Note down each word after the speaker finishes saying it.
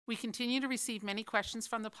We continue to receive many questions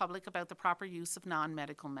from the public about the proper use of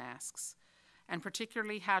non-medical masks, and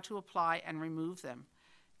particularly how to apply and remove them.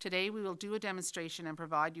 Today we will do a demonstration and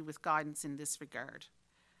provide you with guidance in this regard.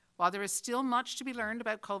 While there is still much to be learned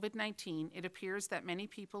about COVID-19, it appears that many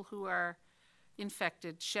people who are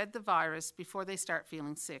infected shed the virus before they start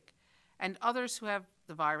feeling sick, and others who have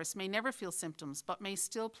the virus may never feel symptoms but may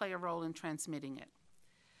still play a role in transmitting it.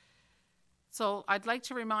 So I'd like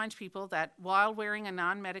to remind people that while wearing a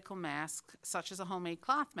non-medical mask, such as a homemade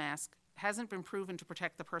cloth mask, hasn't been proven to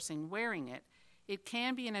protect the person wearing it, it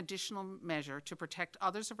can be an additional measure to protect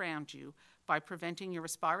others around you by preventing your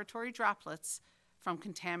respiratory droplets from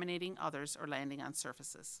contaminating others or landing on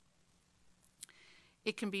surfaces.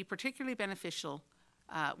 It can be particularly beneficial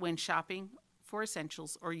when shopping for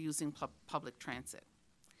essentials or using public transit.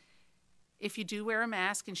 If you do wear a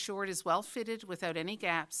mask, ensure it is well fitted without any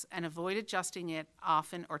gaps and avoid adjusting it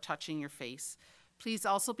often or touching your face. Please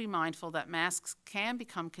also be mindful that masks can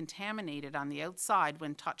become contaminated on the outside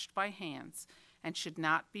when touched by hands and should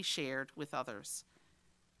not be shared with others.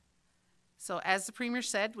 So as the Premier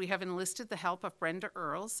said, we have enlisted the help of Brenda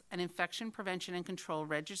Earles, an infection prevention and control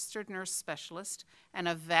registered nurse specialist and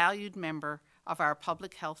a valued member of our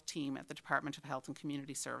public health team at the Department of Health and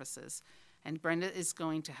Community Services. And Brenda is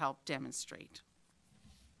going to help demonstrate.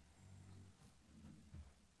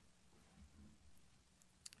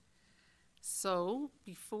 So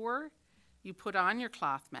before you put on your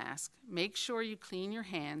cloth mask, make sure you clean your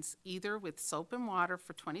hands either with soap and water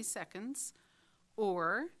for 20 seconds,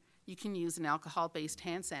 or you can use an alcohol-based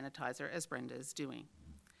hand sanitizer, as Brenda is doing.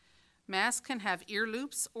 Masks can have ear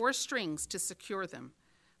loops or strings to secure them.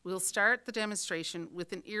 We'll start the demonstration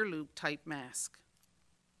with an ear loop type mask.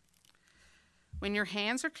 When your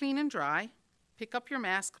hands are clean and dry, pick up your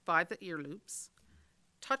mask by the ear loops.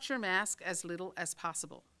 Touch your mask as little as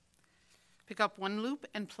possible. Pick up one loop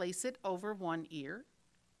and place it over one ear.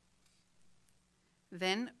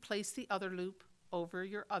 Then place the other loop over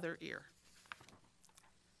your other ear.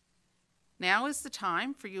 Now is the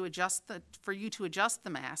time for you to adjust the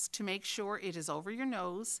mask to make sure it is over your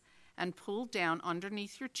nose and pulled down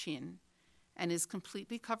underneath your chin and is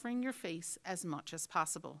completely covering your face as much as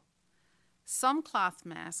possible. Some cloth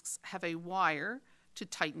masks have a wire to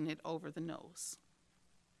tighten it over the nose.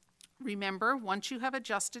 Remember, once you have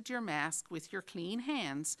adjusted your mask with your clean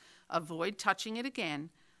hands, avoid touching it again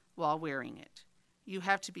while wearing it. You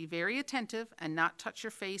have to be very attentive and not touch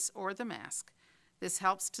your face or the mask. This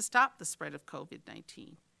helps to stop the spread of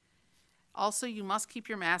COVID-19. Also, you must keep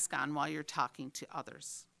your mask on while you're talking to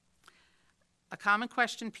others. A common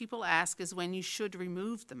question people ask is when you should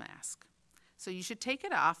remove the mask. So you should take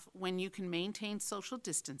it off when you can maintain social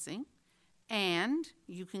distancing and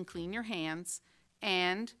you can clean your hands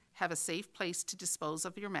and have a safe place to dispose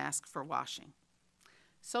of your mask for washing.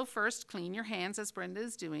 So first, clean your hands as Brenda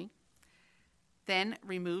is doing. Then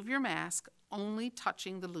remove your mask, only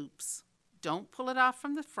touching the loops. Don't pull it off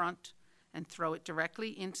from the front and throw it directly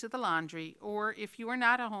into the laundry, or if you are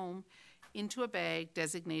not at home, into a bag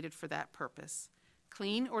designated for that purpose.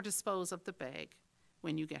 Clean or dispose of the bag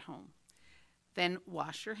when you get home. Then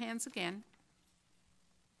wash your hands again.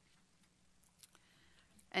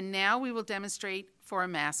 And now we will demonstrate for a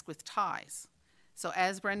mask with ties. So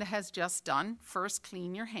as Brenda has just done, first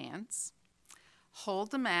clean your hands.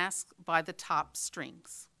 Hold the mask by the top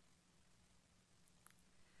strings.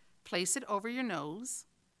 Place it over your nose,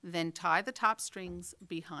 then tie the top strings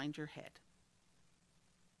behind your head.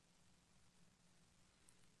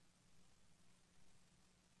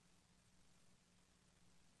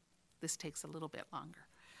 This takes a little bit longer.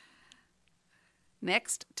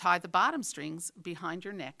 Next, tie the bottom strings behind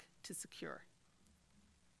your neck to secure.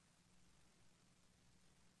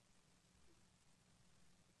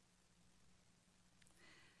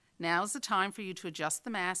 Now is the time for you to adjust the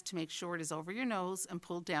mask to make sure it is over your nose and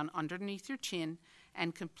pulled down underneath your chin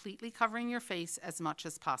and completely covering your face as much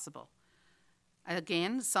as possible.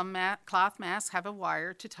 Again, some cloth masks have a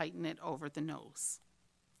wire to tighten it over the nose.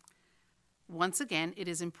 Once again, it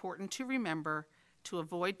is important to remember to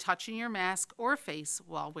avoid touching your mask or face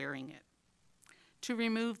while wearing it. To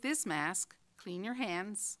remove this mask, clean your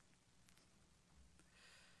hands.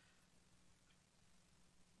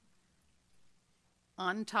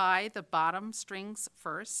 Untie the bottom strings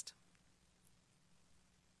first.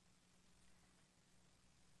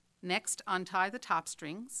 Next, untie the top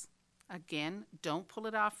strings. Again, don't pull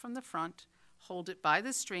it off from the front. Hold it by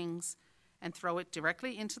the strings and throw it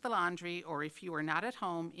directly into the laundry, or if you are not at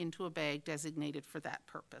home, into a bag designated for that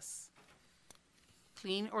purpose.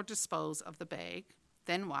 Clean or dispose of the bag,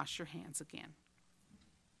 then wash your hands again.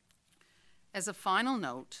 As a final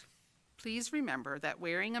note, Please remember that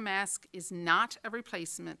wearing a mask is not a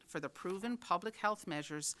replacement for the proven public health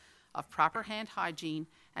measures of proper hand hygiene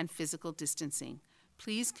and physical distancing.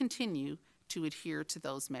 Please continue to adhere to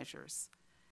those measures.